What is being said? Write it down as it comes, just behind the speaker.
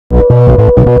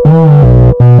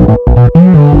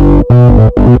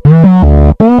What's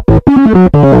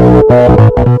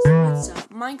up?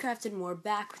 Minecraft and more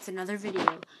back with another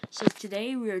video. So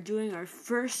today we are doing our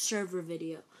first server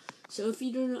video. So if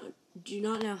you do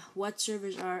not know what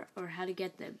servers are or how to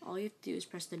get them, all you have to do is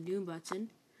press the new button,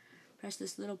 press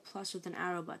this little plus with an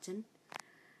arrow button,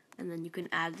 and then you can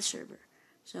add the server.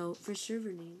 So for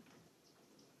server name,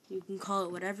 you can call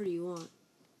it whatever you want.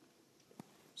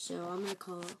 So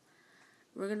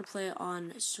we're going to play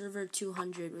on server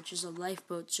 200, which is a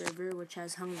Lifeboat server, which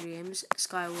has Hunger Games,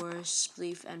 Sky Wars,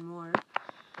 Spleef, and more.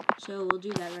 So we'll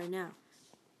do that right now.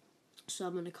 So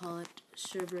I'm going to call it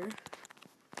server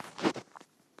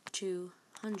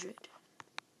 200.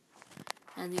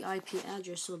 And the IP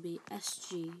address will be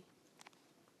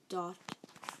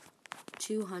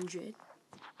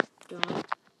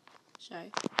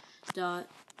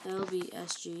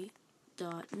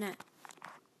sg.200.lbsg.net.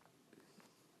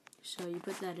 So you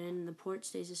put that in, and the port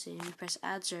stays the same. You press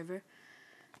add server,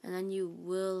 and then you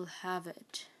will have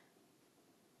it.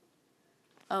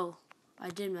 Oh, I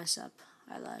did mess up.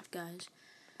 I lied, guys.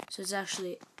 So it's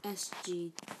actually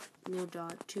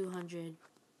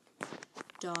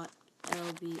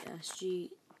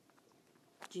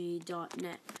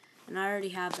sg.200.lbsg.net. And I already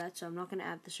have that, so I'm not going to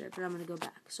add the server. I'm going to go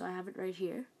back. So I have it right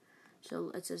here.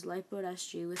 So it says Lifeboat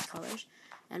SG with colors,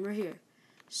 and we're here.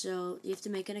 So you have to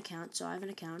make an account. So I have an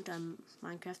account. I'm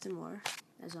Minecraft and More,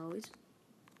 as always.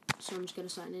 So I'm just going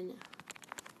to sign in now.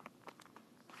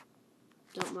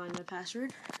 Don't mind my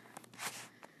password.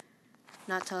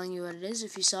 Not telling you what it is.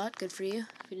 If you saw it, good for you.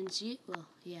 If you didn't see it, well,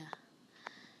 yeah.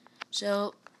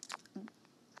 So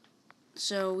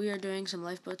we are doing some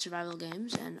Lifeboat survival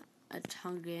games and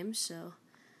Hunger Games, so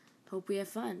hope we have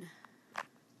fun.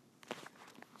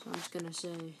 So I'm just going to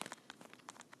say...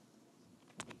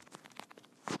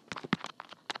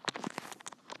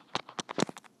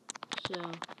 So,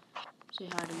 say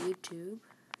hi to YouTube.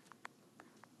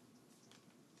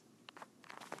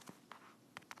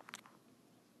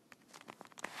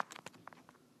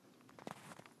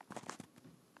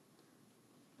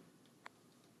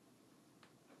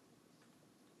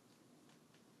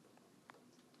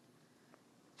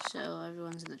 So,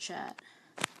 everyone's in the chat.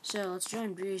 So, let's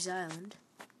join Breeze Island.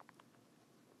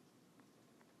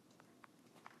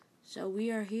 So,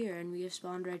 we are here, and we have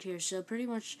spawned right here. So, pretty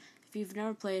much, if you've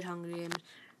never played Hunger Games,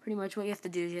 pretty much what you have to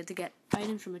do is you have to get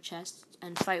items from a chest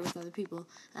and fight with other people,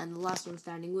 and the last one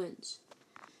standing wins.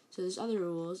 So there's other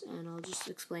rules, and I'll just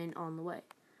explain on the way.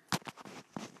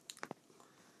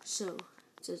 So,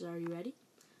 it says, are you ready?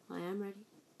 I am ready.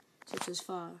 So it says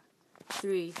 5,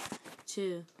 3,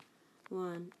 2,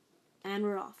 1, and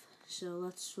we're off. So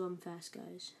let's swim fast,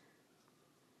 guys.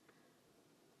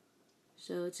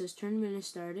 So it says tournament is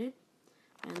started,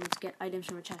 and let's get items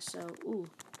from a chest. So,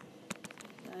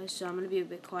 guys, so I'm going to be a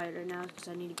bit quieter now because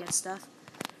I need to get stuff.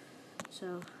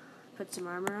 So, put some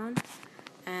armor on,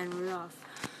 and we're off.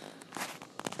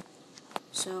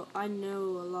 So, I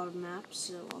know a lot of maps,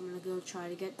 so I'm going to go try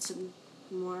to get some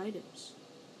more items.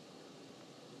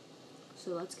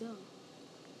 So, let's go.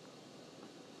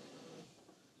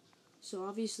 So,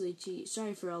 obviously,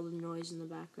 sorry for all the noise in the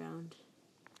background,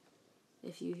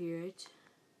 if you hear it.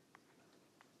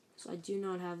 So, I do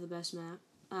not have the best mic,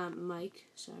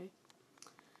 sorry.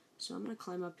 So, I'm going to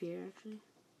climb up here, actually.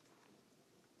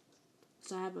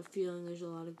 So, I have a feeling there's a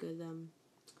lot of good,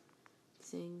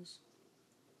 things.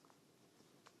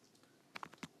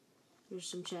 There's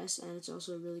some chests, and it's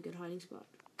also a really good hiding spot.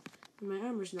 And my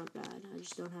armor's not bad, I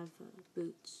just don't have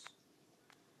boots.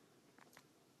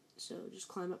 So just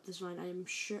climb up this vine.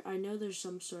 I know there's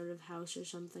some sort of house or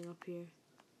something up here.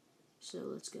 So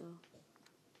let's go.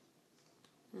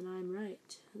 And I'm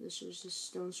right. This is a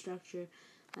stone structure,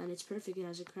 and it's perfect. It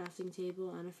has a crafting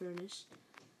table and a furnace.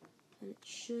 And it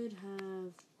should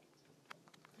have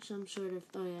some sort of,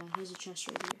 oh yeah, here's a chest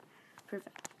right here.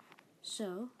 Perfect.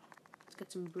 So, let's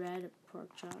get some bread, a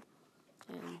pork chop,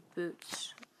 and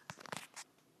boots.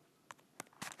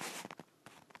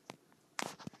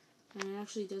 And it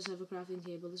actually does have a crafting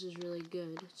table. This is really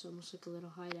good. It's almost like a little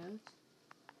hideout.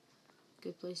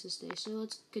 Good place to stay. So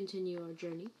let's continue our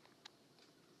journey.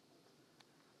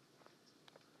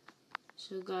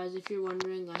 So guys, if you're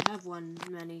wondering, I have won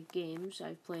many games.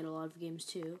 I've played a lot of games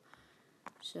too.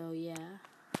 So yeah.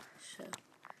 So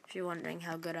if you're wondering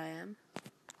how good I am.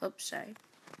 Oops, sorry.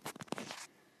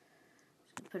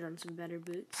 Put on some better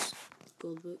boots.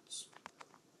 Gold boots.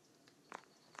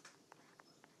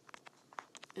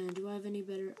 And do I have any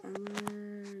better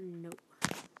armor? Nope.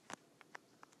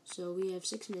 So we have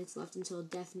 6 minutes left until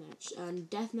deathmatch.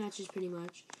 Deathmatch is pretty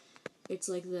much, it's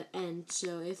like the end.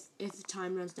 So if the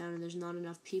time runs down and there's not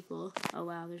enough people, oh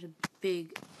wow, there's a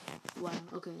big. Wow.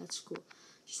 Okay, that's cool.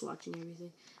 Just watching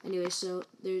everything. Anyway, so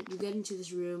you get into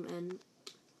this room, and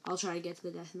I'll try to get to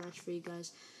the deathmatch for you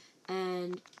guys.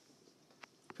 And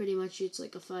pretty much it's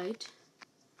like a fight.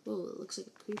 Whoa, it looks like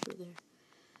a creeper there.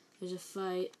 There's a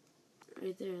fight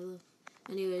right there, look.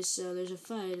 Anyways, so there's a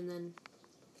fight, and then,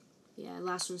 yeah,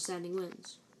 last one standing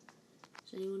wins.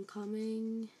 Is anyone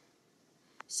coming?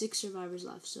 6 survivors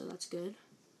left, so that's good.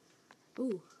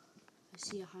 Ooh, I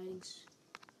see a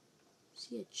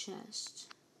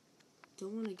chest.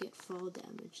 Don't want to get fall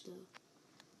damage,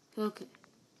 though. Okay.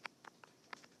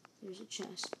 There's a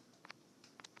chest.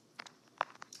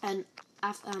 And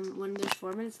when there's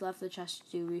 4 minutes left, the chests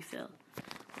do refill,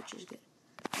 which is good.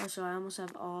 Also, I almost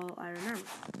have all iron armor.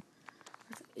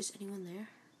 Perfect. Is anyone there?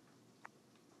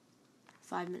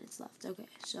 5 minutes left. Okay,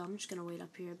 so I'm just gonna wait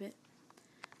up here a bit.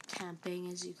 Camping,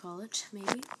 as you call it,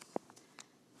 maybe.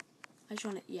 I just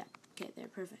wanna, yeah. Okay, there,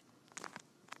 perfect.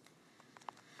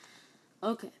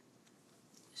 Okay.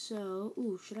 So,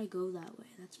 ooh, should I go that way?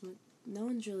 No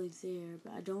one's really there,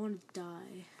 but I don't want to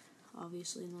die.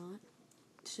 Obviously not.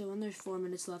 So when there's 4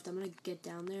 minutes left, I'm gonna get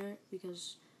down there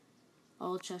because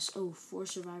all chests. Oh, 4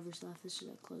 survivors left. This is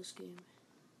a close game.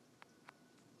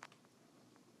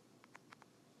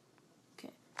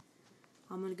 Okay,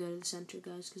 I'm gonna go to the center,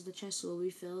 guys, because the chests will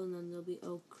refill, and then there'll be.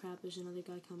 Oh crap! There's another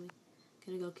guy coming.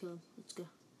 Gonna go kill him. Let's go.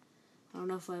 I don't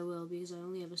know if I will because I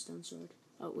only have a stun sword.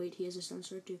 Oh wait, he has a stun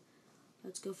sword too.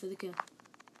 Let's go for the kill.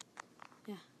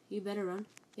 Yeah, you better run.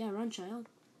 Yeah, run, child.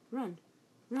 Run,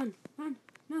 run, run.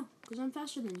 No, because I'm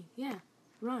faster than you. Yeah,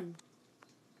 run.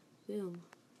 Boom.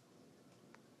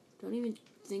 Don't even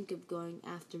think of going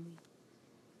after me.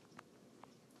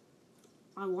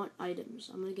 I want items.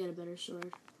 I'm gonna get a better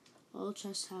sword. All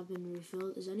chests have been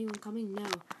refilled. Is anyone coming? No.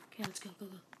 Okay, let's go, go,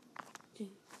 go.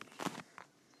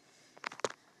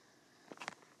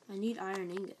 I need iron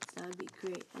ingots. That would be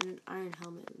great. And an iron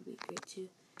helmet would be great too.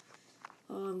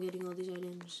 Oh, I'm getting all these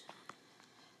items.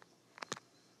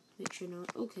 Make sure no.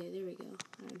 Okay, there we go.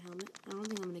 Iron helmet. I don't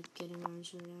think I'm gonna get an iron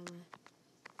sword, am I?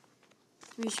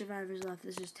 3 survivors left.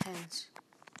 This is tense.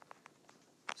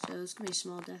 So it's gonna be a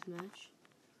small death match.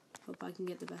 Hope I can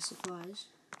get the best supplies.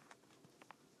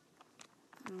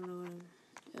 I don't know what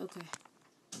I'm. Okay.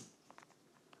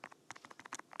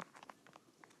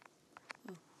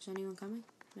 Oh, is anyone coming?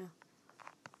 No.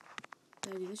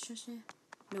 Did I do this just now?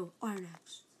 No, iron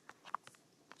axe.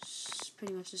 It's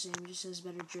pretty much the same, just has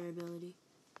better durability.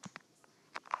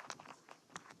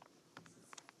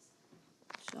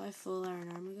 So I have full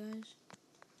iron armor, guys.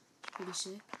 It's pretty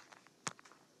sick.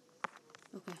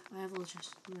 Okay, I have all the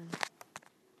chests. I'm ready.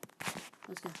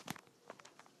 Let's go.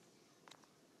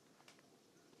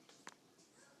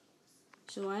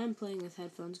 So I am playing with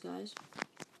headphones, guys.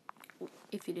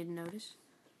 If you didn't notice.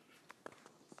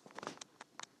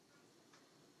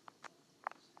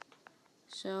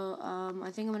 So, I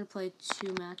think I'm going to play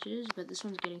 2 matches, but this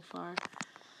one's getting far.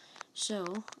 So,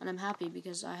 and I'm happy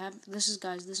because this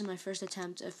is my first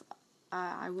attempt. If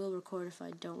I will record if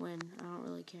I don't win. I don't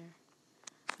really care.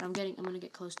 But I'm going to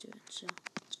get close to it. So,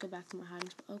 let's go back to my hiding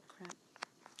spot. Oh, crap.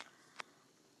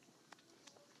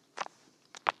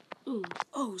 Ooh,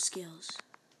 oh, skills.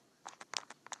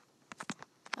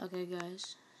 Okay,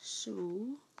 guys.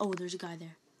 So, oh, there's a guy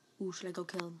there. Ooh, should I go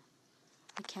kill him?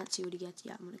 I can't see what he gets.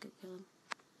 Yeah, I'm going to go kill him.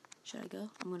 Should I go?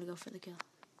 I'm going to go for the kill.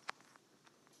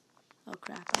 Oh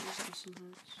crap, I just lost some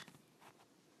hearts.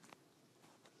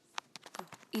 Go,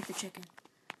 eat the chicken.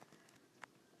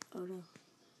 Oh no.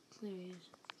 There he is.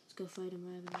 Let's go fight him.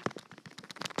 I have enough.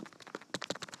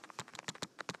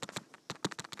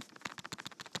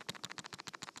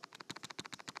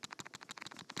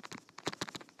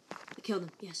 I killed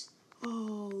him. Yes.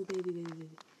 Oh, baby, baby, baby.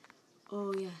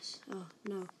 Oh, yes. Oh,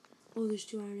 no. Oh, there's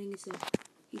 2 iron ingots there.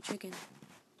 Eat chicken.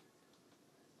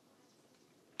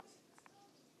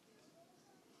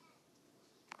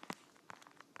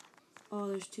 Oh,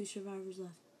 there's 2 survivors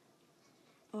left.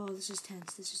 Oh, this is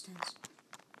tense. This is tense.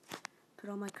 Put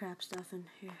all my crap stuff in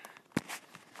here.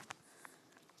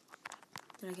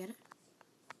 Did I get it?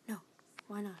 No.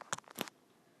 Why not?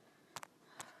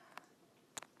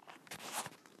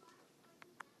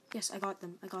 Yes, I got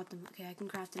them. I got them. Okay, I can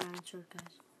craft an iron sword,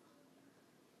 guys.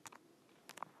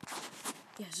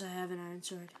 Yes, I have an iron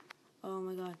sword. Oh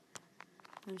my god.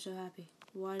 I'm so happy.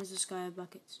 Why does this guy have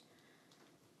buckets?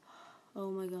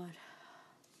 Oh my god.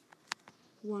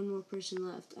 1 more person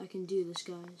left. I can do this,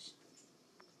 guys.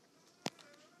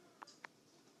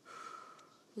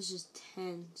 This is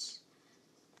tense.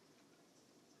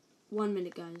 1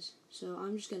 minute, guys. So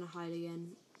I'm just gonna hide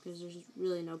again because there's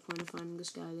really no point of finding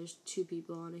this guy. There's 2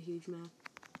 people on a huge map.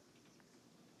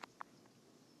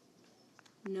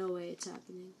 no way it's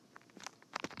happening.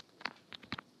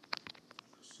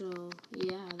 So,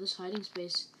 yeah, this hiding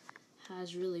space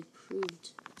has really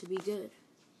proved to be good.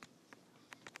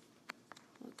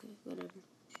 Okay, whatever.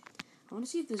 I want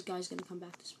to see if this guy's going to come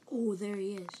back to... Oh, there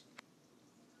he is.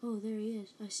 Oh, there he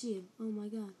is. I see him. Oh, my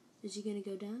God. Is he going to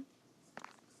go down?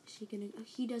 Is he going to...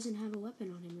 He doesn't have a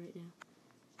weapon on him right now.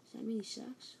 Does that mean he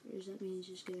sucks? Or does that mean he's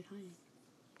just good at hiding?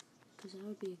 Because that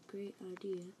would be a great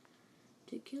idea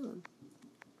to kill him.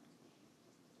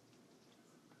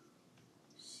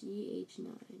 CH9.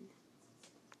 I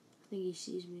think he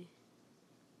sees me.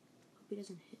 Hope he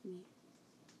doesn't hit me.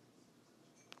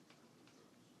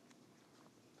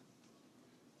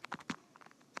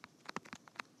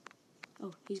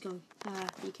 Oh, he's going. Ah,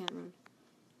 he can't run.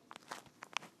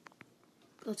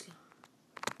 Let's go.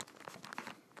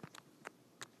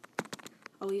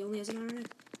 Oh, he only has an iron.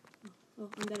 Oh,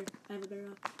 I'm better. I have a better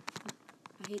op.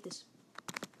 I hate this.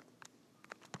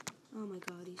 Oh my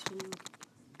God, he's spinning.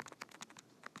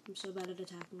 I'm so bad at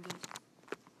attacking, guys.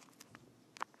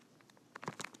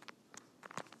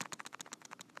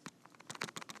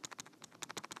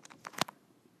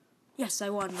 Yes, I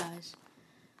won, guys.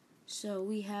 So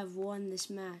we have won this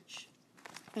match.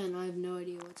 And I have no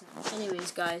idea what's happening.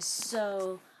 Anyways, guys,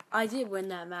 so I did win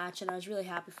that match, and I was really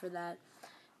happy for that.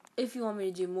 If you want me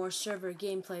to do more server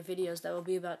gameplay videos that will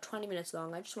be about 20 minutes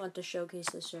long, I just want to showcase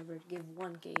the server to give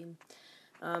one game.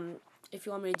 If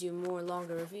you want me to do more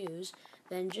longer reviews,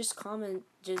 then just comment,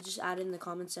 just add in the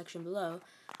comment section below.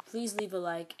 Please leave a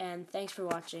like, and thanks for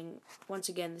watching. Once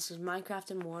again, this is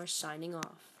Minecraft and More signing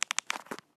off.